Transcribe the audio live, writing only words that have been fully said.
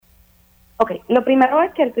Ok, lo primero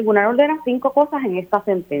es que el tribunal ordena 5 cosas en esta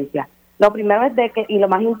sentencia. Lo primero es de que, y lo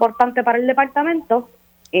más importante para el departamento,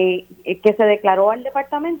 que se declaró al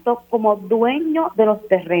departamento como dueño de los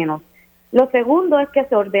terrenos. Lo segundo es que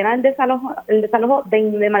se ordena el desalojo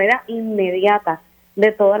de manera inmediata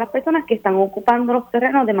de todas las personas que están ocupando los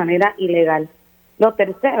terrenos de manera ilegal. Lo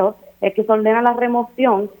tercero es que se ordena la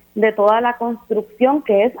remoción de toda la construcción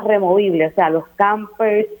que es removible, o sea, los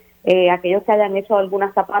campers, aquellos que hayan hecho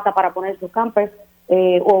alguna zapata para poner sus campers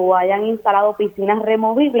o hayan instalado piscinas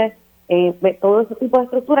removibles, todo ese tipo de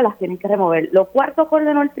estructuras las tienen que remover. Lo cuarto que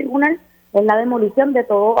ordenó el tribunal es la demolición de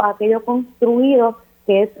todo aquello construido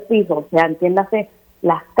que es fijo, o sea, entiéndase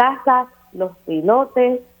las casas, los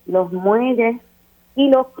pilotes, los muelles. Y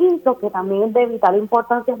lo quinto, que también es de vital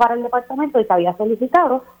importancia para el departamento y que había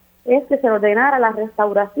solicitado, es que se ordenara la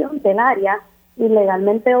restauración del área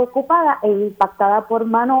ilegalmente ocupada e impactada por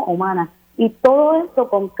mano humana. Y todo esto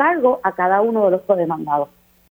con cargo a cada uno de los codemandados.